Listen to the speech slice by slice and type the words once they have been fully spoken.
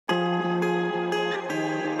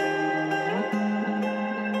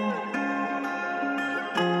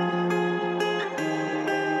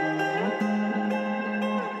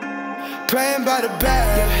Praying by the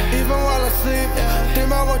bed, even while I sleep, think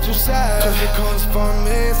about what you said. Cause it comes from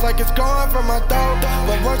me, it's like it's going from my throat.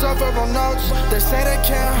 But words off of on notes, they say they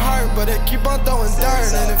can't hurt, but they keep on throwing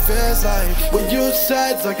dirt. And it feels like what you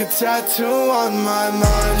said's like a tattoo on my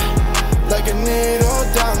mind, like a needle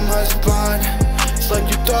down my spine. It's like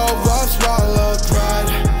you throw up swallowed pride,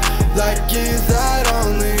 like keys that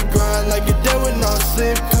only grind, like you did with no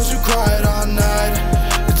sleep cause you cried all night.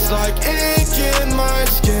 It's like ink in my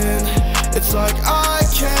skin, it's like I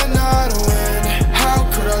cannot win. How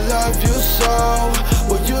could I love you so?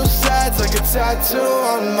 What you said's like a tattoo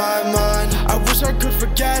on my mind. I wish I could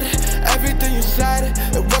forget everything you said.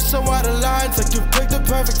 It was so out of line, it's like you picked the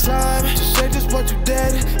perfect time to say just what you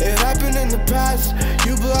did. It happened in the past,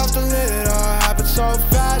 you blew off the lid, it all happened so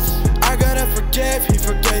fast. I gotta forgive, he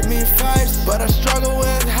forgave me first, but I struggle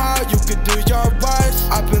with how you could do your worst.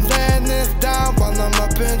 I've been laying this down while I'm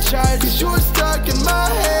up in church, cause you were stuck in my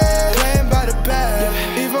head, laying by the bed,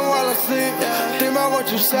 even while I sleep, think about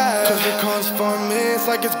what you said. Cause it comes from me, it's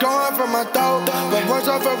like it's going from my throat. But words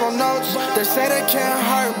off of on notes, they say they can't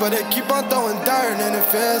hurt, but they keep on throwing dirt. And it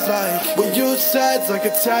feels like what you said's like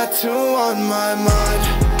a tattoo on my mind,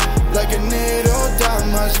 like a needle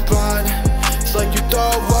down my spine. It's like you throw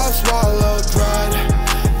up swallowed pride,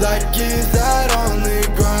 like keys that only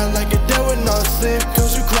grind, like you did with no sleep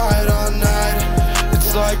cause you cried all night.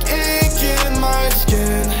 It's like ink in my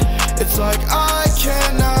skin, it's like I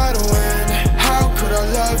cannot win. How could I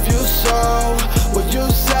love you so? What you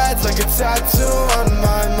said's like a tattoo on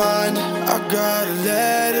my mind. I gotta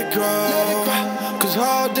let it go, cause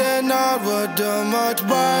holding on would do much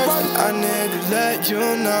worse. And I need to let you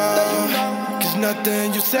know, cause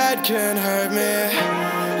nothing you said can hurt me,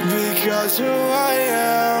 because who I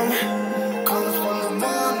am comes from the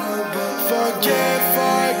moment. But forget,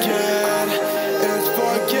 it's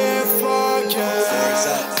forget.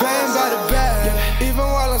 Playing by the bed, even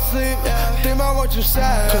while I sleep, think about what you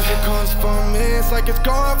said. Cause it comes from me, it's like it's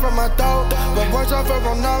going from my throat. But words off of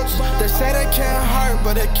on notes, they say they can't hurt,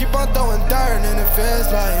 but they keep on throwing dirt. And it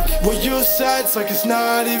feels like what you said's like it's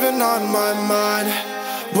not even on my mind.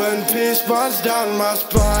 When peace runs down my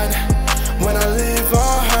spine, when I leave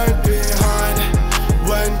all hurt behind,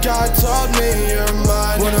 when God told me you're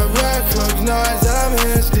mine, when I recognize that I'm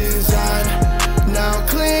his design. Now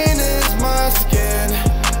clean is my skin,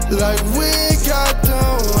 like we got the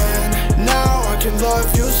win. Now I can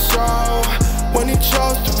love you so, when he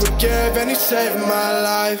chose to forgive and he saved my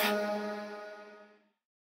life.